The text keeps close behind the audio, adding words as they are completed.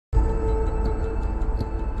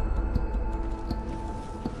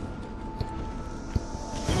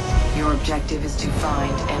objective is to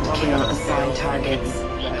find and kill assigned targets.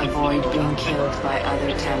 Avoid being killed by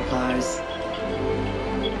other Templars.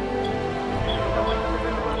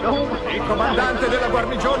 Il comandante della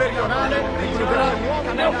guarnigione rionale recluterà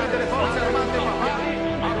nuovi membri delle forze armate papali.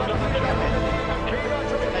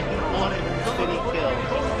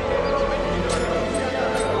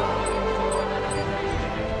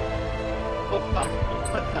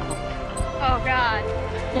 Oh God.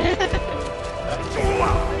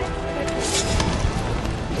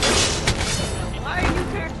 Why are you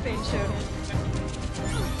character being shown?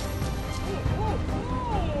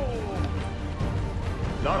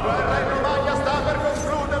 La guerra in Romagna sta per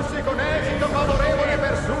concludersi con esito favorevole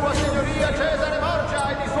per Sua Signoria Cesare Borgia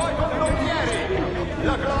e i suoi condottieri.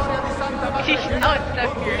 La gloria di Santa Maria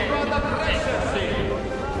continua ad accrescersi.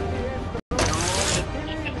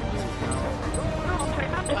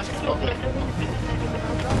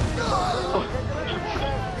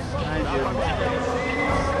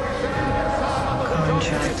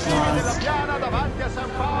 Piana davanti a San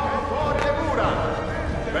Paolo fuori le mura.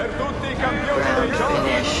 Per tutti i campioni dei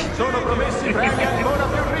giochi sono promessi premi ancora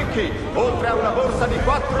più ricchi, oltre a una borsa di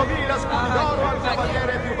 4.000 scudi d'oro al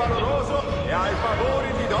cavaliere più valoroso e ai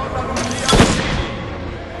favori di Donna Lucia Mazzini.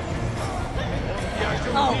 Monti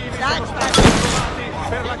aggiuntivi sono stati trovati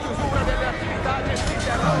per la chiusura delle attività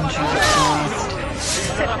gestite a Roma.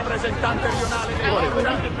 Il rappresentante rionale dei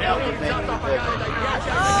Borgia è autorizzato a pagare dai 10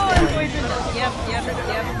 Oh, I'm going through this. Yep, he got me.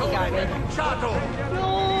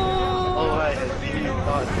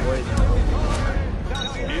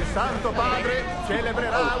 Il Santo Padre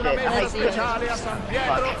celebrerà una messa speciale a San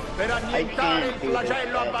Pietro per annientare il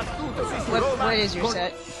flagello abbattutosi su Roma. What is your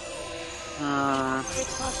set?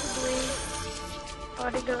 Possibly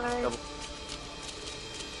bodyguard.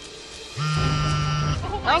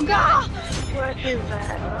 Oh God! What is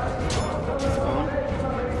that?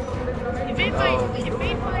 He made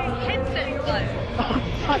my headset explode. Oh,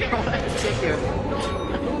 fuck, I want to kick you.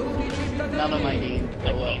 None of my games go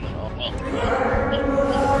well at all.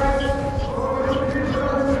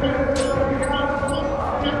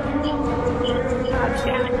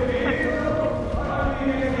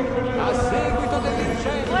 A seguito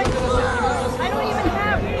dell'incendio What? I don't even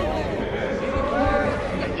have.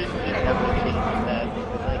 I just didn't have to change that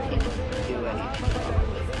because I can't do anything.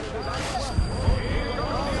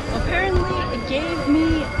 Apparently, it gave me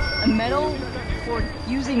a medal for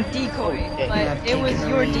using decoy, but it was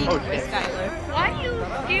your decoy, Skylar. Why do you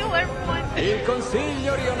steal everyone's... Il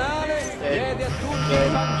Consiglio rionale chiede a tutti i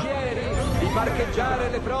banchieri di parcheggiare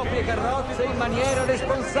le proprie carrozze in maniera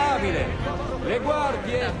responsabile. Le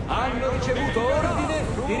guardie hanno ricevuto ordine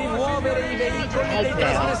di rimuovere i veicoli dei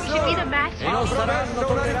trasgressori e non saranno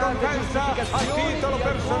tollerate giustificazioni a titolo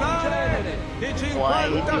personale di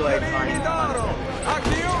 50 fiorini d'oro a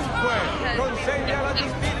chiunque consegna la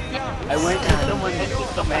giustizia. I went to someone that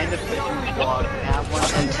took the manufacturing dog and have one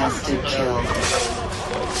Contested kill.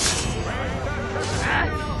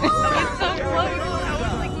 It's so close.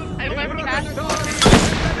 I went past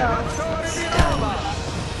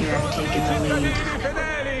You have taken the lead.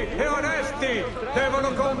 Fedeli e onesti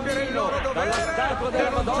devono compiere il loro dovere. Dalla statua della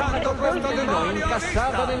Madonna di Questolino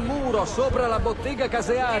incassata nel muro sopra la bottega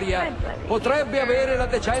casearia. Potrebbe avere la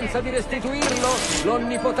decenza di restituirlo?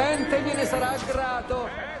 L'Onnipotente gliene sarà grato.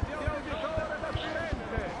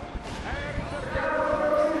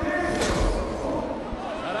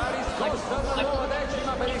 Sarà riscossa una nuova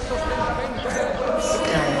decima per il sostentamento delle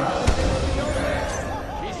Stun.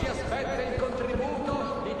 Ci si aspetta il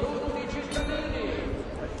contributo di tutti i cittadini.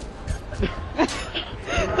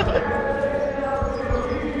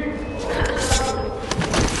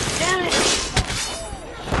 Damn it!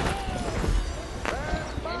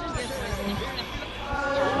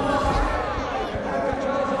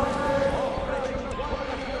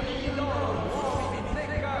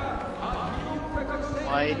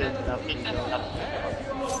 Why does nothing go up?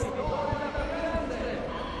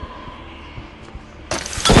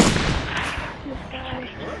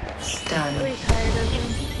 Stun. Really tired of him.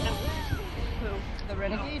 Who? The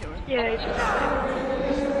renegade or? Yeah, he's just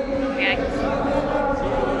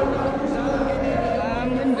I'm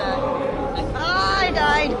gonna die. I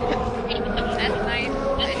died. That's nice.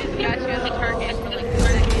 I just got you as a target.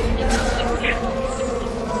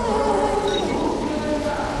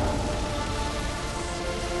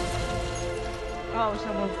 Oh,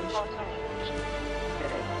 someone.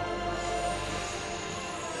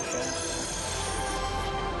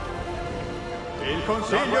 Il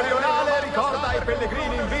Consiglio rionale ricorda ai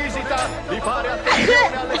pellegrini in visita di fare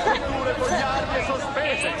attenzione alle strutture fogliari e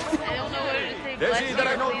sospese. I don't know whether to say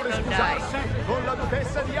Desidera inoltre scusarsi con la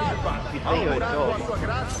duchessa di Alba, augurando a sua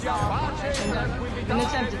grazia pace e tranquillità. An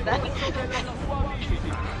attempt at that.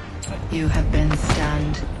 You have been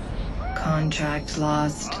stunned. Contract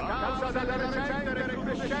lost.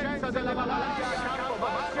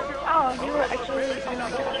 Oh, you were actually. Oh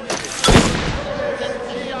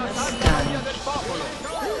my god. Stunned.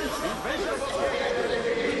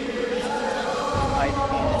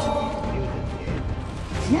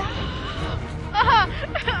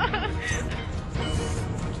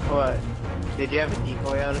 What? Did you have a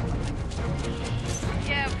decoy out of it?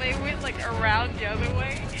 Yeah, but it went like around the other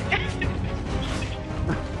way.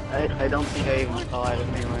 I don't think I even saw it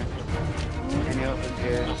anywhere. I knew it was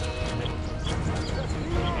here.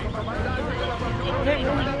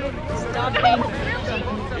 Stop being.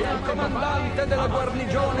 Il comandante della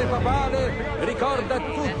guarnigione papale ricorda a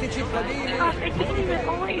tutti i cittadini. God, I didn't even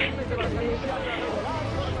only.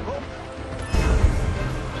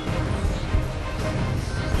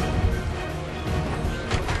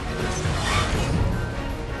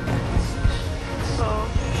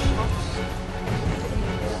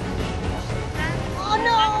 Oh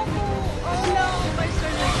no! Oh no! My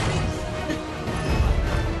surgery.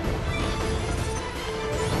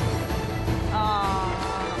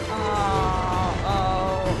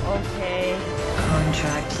 Oh, okay.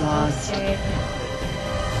 Contract lost. Okay.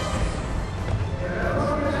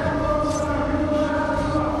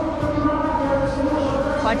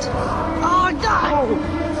 What? Oh, God!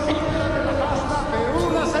 Per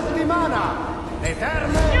una settimana!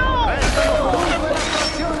 Eterne restano comunque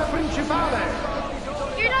l'attrazione principale!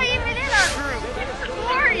 You're not even in our group. Who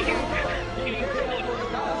are you?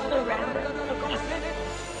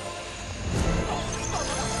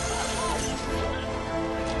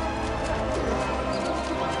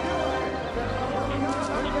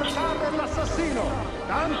 Libertà dell'assassino!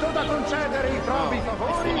 Tanto da concedere i propri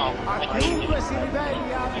favori a chiunque si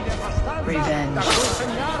riveli abile abbastanza Revenge. da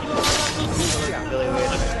consegnarlo alla giustizia! Really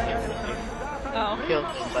weird. Oh. Killed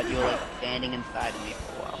him, but you were like standing inside of me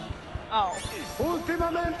for a while. Oh.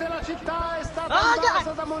 Ultimamente la città è stata Oh,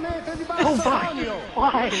 invasa da monete di basso valio!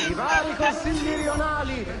 I vari consigli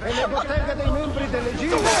rionali e le botteghe dei membri delle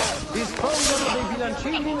gilde dispongono dei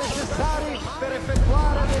bilancini necessari per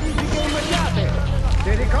effettuare verifiche immediate.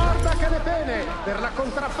 Ti ricorda che le pene per la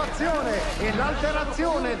contraffazione e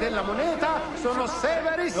l'alterazione della moneta sono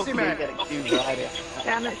severissime.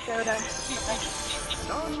 Damn it, Soda.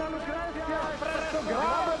 Donna Lucrezia ha espresso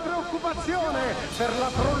grave preoccupazione per la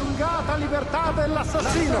prolungata libertà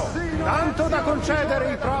dell'assassino, tanto da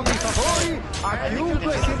concedere i propri favori a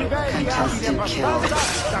chiunque si riveli abile abbastanza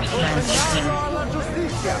da consegnarlo alla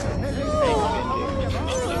giustizia.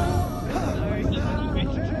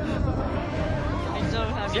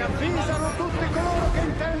 Si avvisano tutti coloro che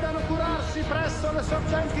intendano curarsi presso le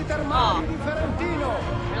sorgenti termali di Ferentino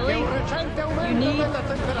che un recente aumento della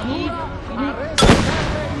temperatura ha reso le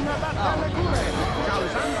terre inadatte alle cure,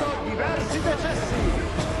 causando diversi decessi.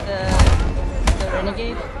 The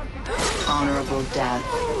renegade? Honorable death.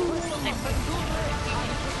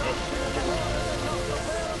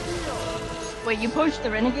 Wait, you pushed the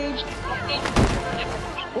renegade?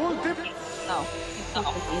 Ultimi... Oh. You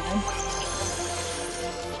pushed the heathen.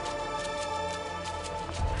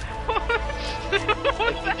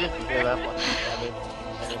 Like, you just give up on everything.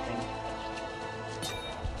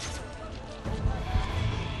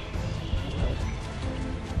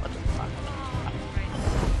 What the fuck?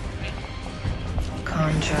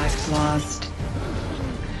 Contract lost.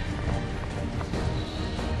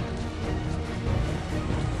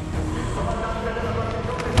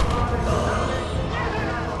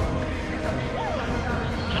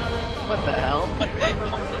 What the hell?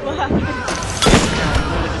 What happened?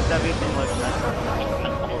 Just everything was messed up.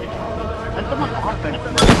 And someone offered.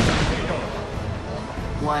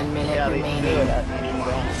 1 minute Yeah, they threw it remaining. at me.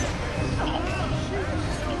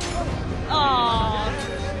 Oh.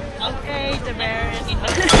 Okay, Damaris.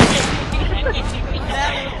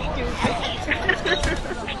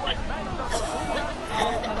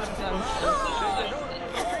 That was stupid.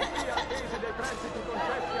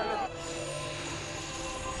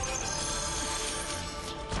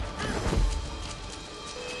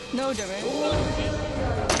 No, Damaris.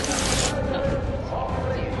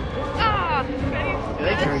 Ah! Do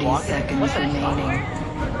they just 30 walk? seconds remaining.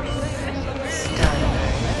 Stunned.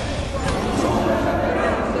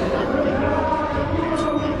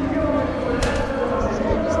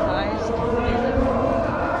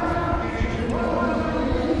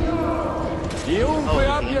 Chiunque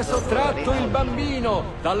abbia sottratto il bambino,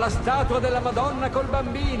 dalla statua della Madonna col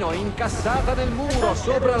bambino, incassata nel muro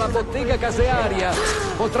sopra la bottega casearia.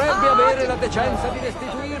 Potrebbe avere la decenza di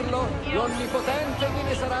restituirlo? L'Onnipotente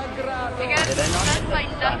gliene sarà grato. That's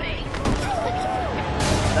like nothing.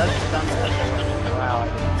 That's something. Wow.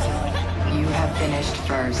 You have finished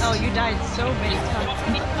first. Oh, you died so many times.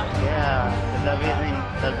 Yeah, because everything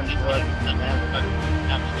doesn't work.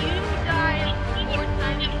 You died 4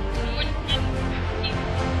 times